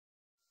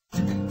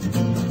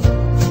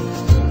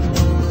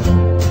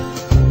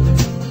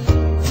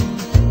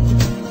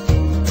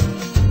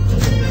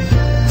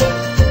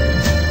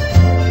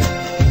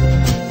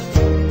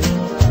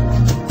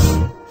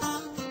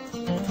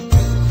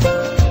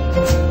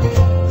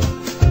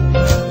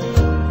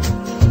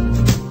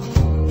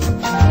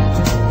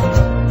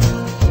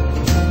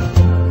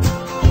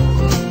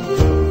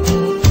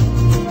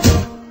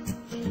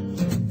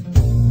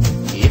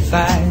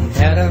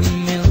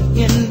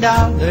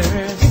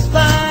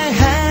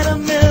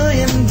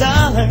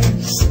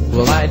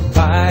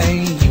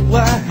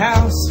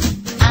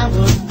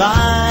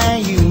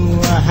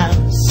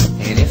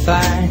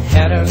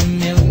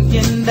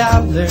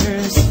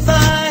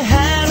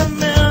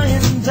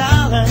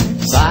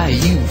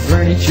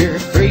furniture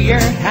for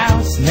your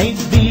house,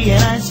 maybe a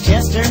nice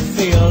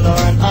Chesterfield or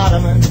an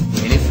ottoman.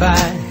 And if I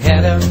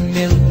had $1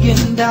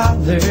 million,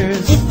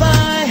 if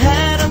I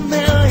had $1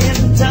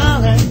 million,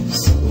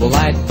 well,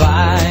 I'd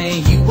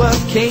buy you a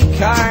K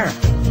car,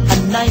 a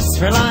nice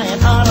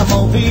Reliant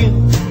automobile.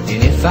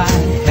 And if I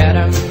had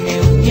 $1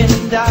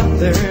 million,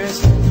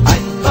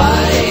 I'd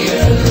buy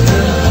you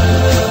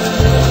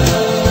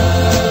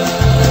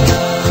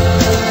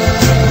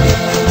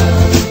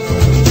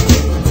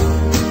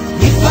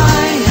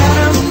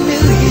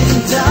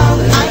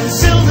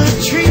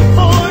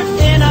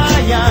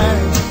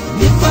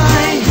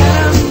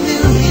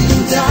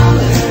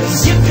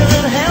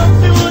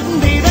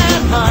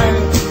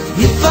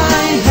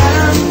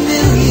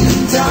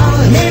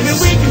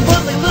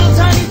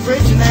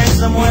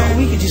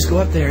go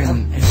up there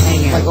and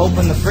hang out. Like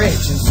open the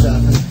fridge and stuff,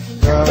 and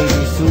there will always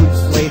be food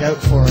laid out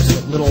for us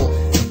with little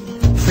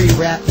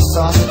pre-wrapped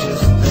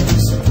sausages and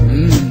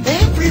things. They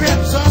have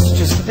pre-wrapped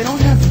sausages, but they don't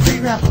have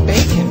pre-wrapped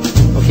bacon.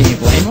 Oh, can you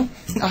blame them?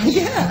 Oh,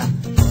 yeah.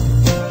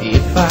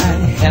 If I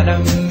had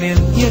 $1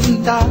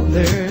 million,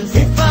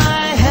 if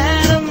I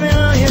had $1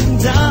 million,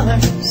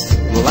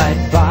 well,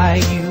 I'd buy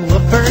you a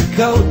fur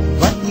coat,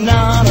 but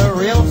not a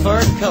real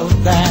fur coat,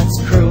 that's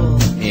cruel.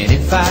 And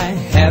if I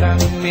had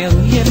 $1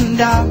 million,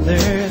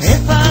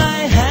 if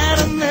I had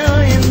 $1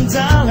 million,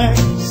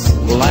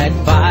 well,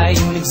 I'd buy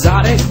you an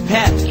exotic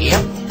pet,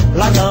 yep,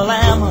 like a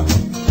llama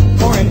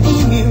or an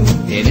emu.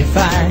 And if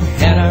I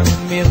had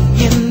 $1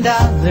 million,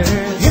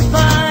 if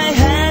I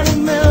had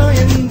 $1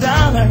 million,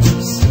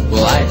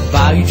 well, I'd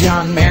buy you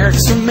John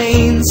Merrick's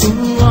remains,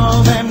 ooh,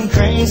 all them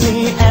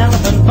crazy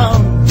elephant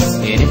bones.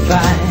 And if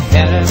I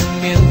had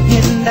 $1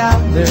 million,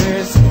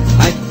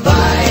 I'd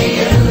buy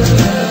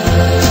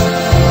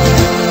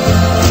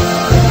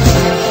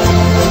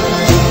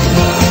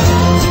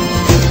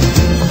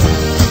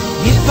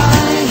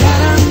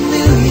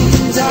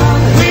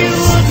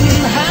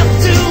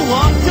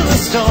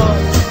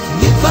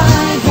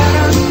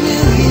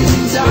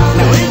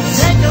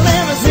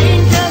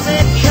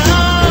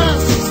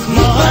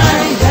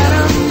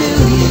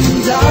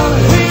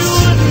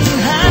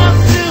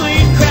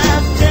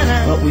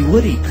you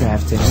would eat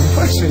Kraft dinner. Of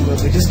course we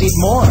would. We just eat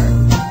more.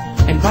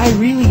 And buy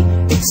really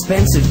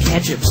expensive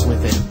ketchups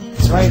with it.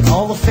 That's right.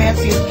 All the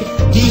fanciest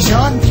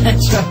Dijon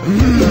ketchup.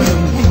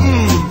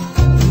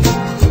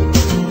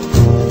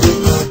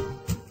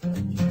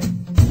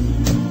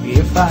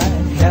 If I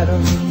had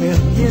 $1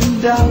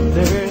 million,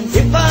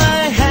 if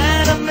I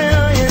had $1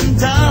 million,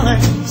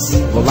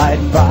 well,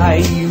 I'd buy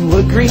you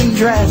a green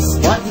dress,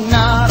 but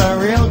not a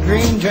real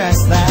green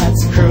dress,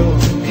 that's cruel.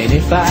 And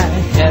if I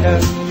had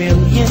 $1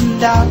 million,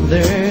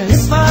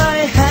 if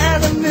I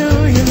had $1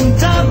 million,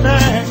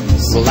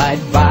 well,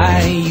 I'd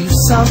buy you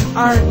some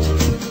art,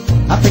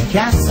 a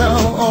Picasso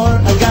or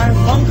a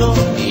Garfunkel.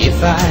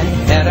 If I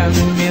had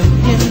 $1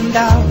 million,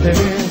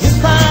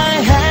 if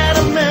I had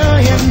 $1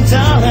 million,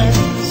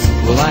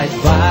 well, I'd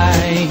buy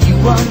you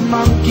a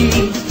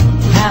monkey.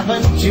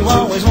 Haven't you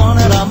always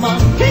wanted a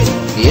monkey?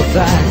 If I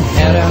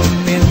had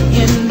 $1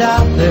 million,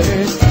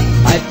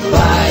 I'd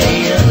buy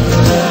you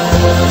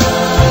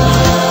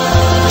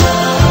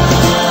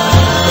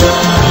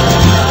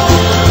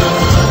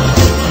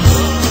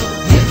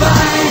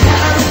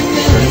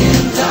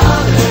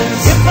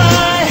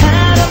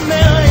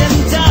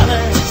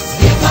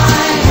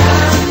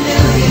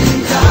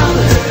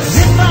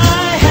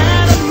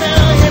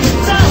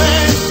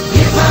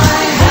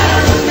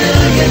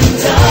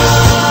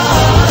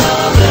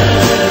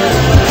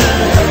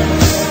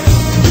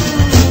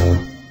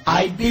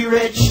I'd be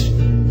rich.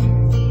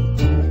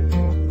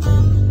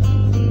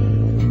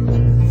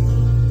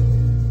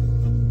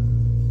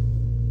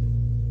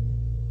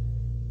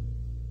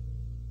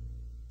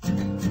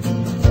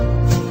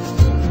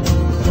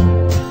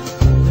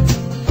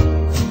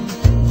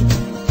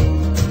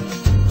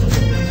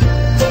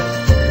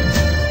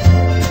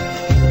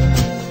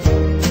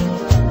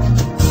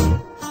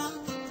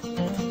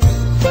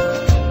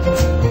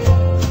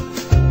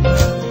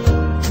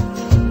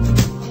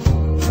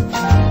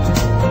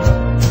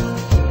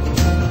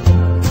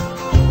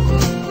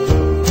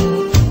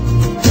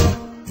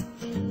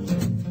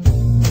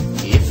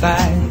 If I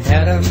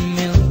had $1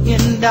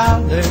 million,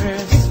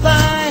 if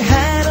I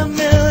had $1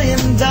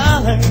 million,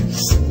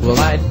 well,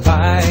 I'd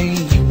buy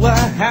you a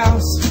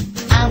house,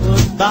 I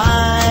would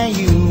buy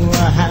you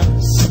a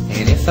house.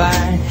 And if I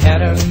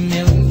had $1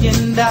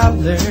 million,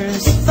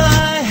 if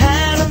I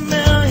had $1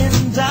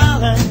 million,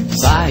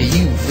 buy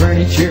you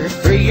furniture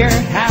for your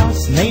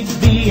house,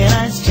 maybe a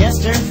nice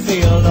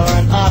Chesterfield or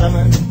an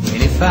ottoman.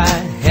 And if I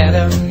had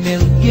 $1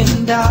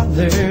 million,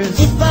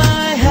 if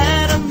I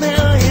had $1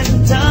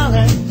 million,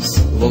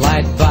 well,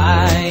 I'd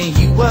buy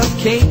you a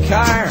K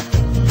car,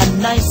 a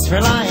nice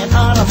Reliant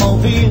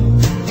automobile.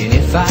 And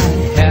if I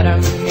had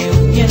 $1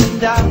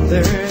 million,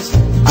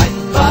 I'd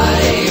buy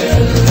you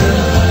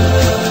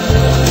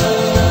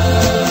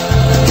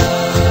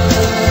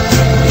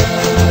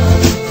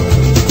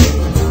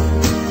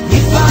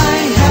if I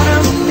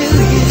had $1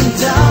 million,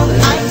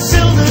 I'd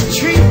sell the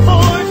tree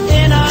fort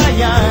in our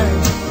yard.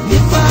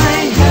 If I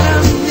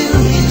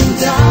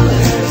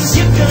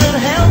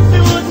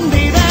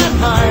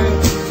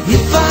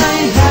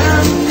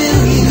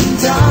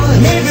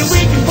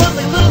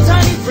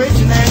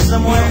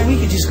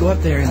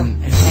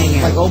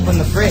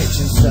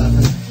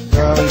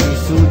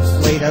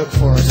out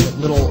for us with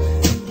little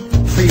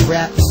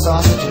pre-wrapped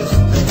sausages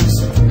and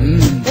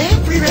things. They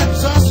have pre-wrapped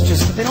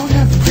sausages, but they don't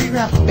have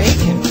pre-wrapped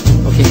bacon.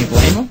 Well, can you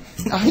blame them?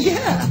 Oh,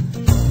 yeah.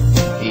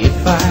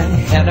 If I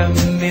had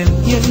 $1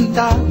 million,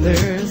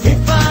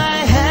 If I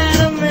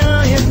had $1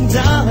 million,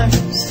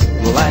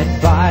 well,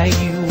 I'd buy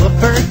you a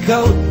fur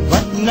coat,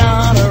 but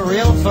not a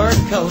real fur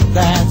coat,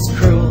 that's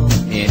cruel.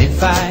 and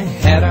if I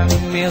had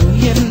 $1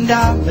 million,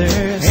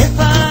 If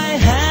I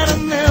had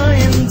 $1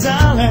 million,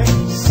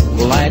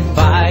 well, I'd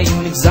buy you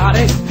an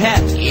exotic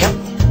pet, yep,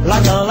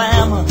 like a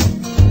lamb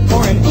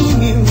or an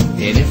emu.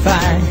 and if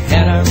I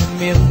had $1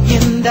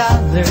 million,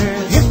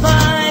 If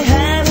I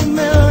had $1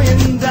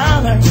 million,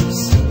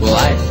 well,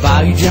 I'd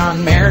buy you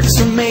John Merrick's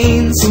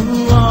remains,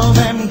 ooh, all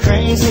them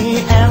crazy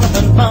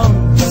elephant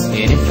bones.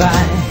 and if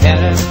I had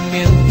 $1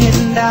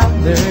 million,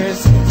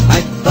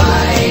 I'd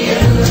buy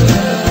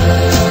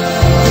you.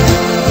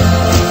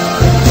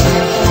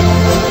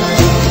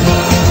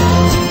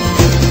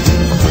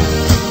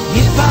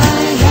 If I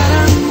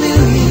had $1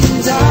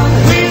 million,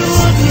 We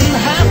wouldn't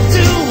have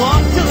to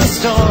walk to the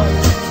store.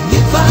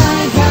 if I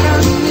had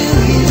 $1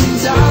 million,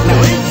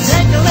 We'd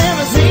take a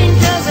limousine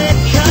 'cause it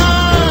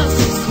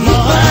costs if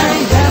more. I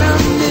had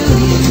 $1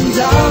 million,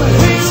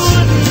 We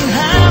wouldn't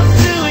have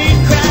to eat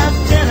Kraft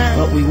dinner.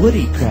 but we would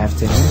eat Kraft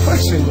dinner Of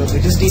course we would. We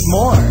just eat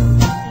more.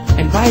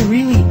 and buy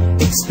really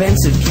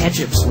expensive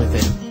ketchups with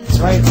it. That's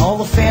right. All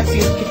the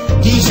fanciest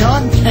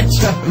Dijon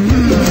ketchup.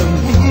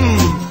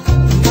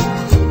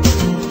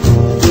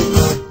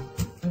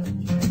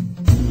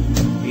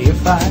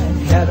 If I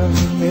had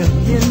 $1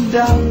 million,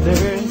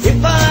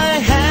 If I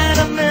had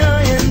 $1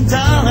 million,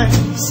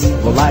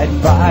 well,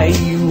 I'd buy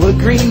you a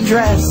green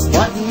dress,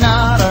 but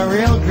not a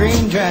real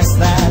green dress,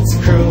 that's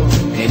cruel.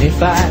 and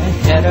if I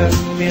had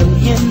 $1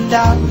 million,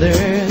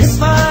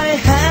 If I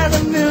had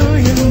 $1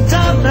 million,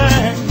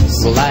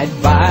 well,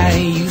 I'd buy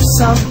you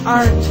some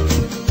art.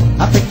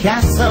 a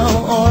Picasso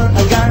or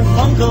a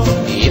Garfunkel.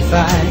 If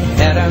I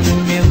had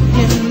 $1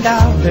 million,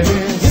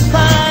 If I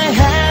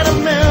had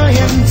 $1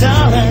 million,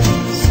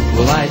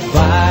 well, I'd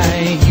buy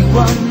you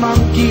a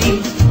monkey.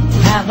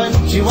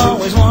 haven't you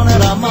always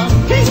wanted a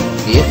monkey?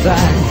 If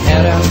I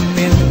had $1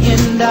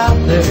 million,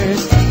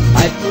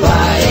 I'd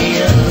buy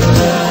you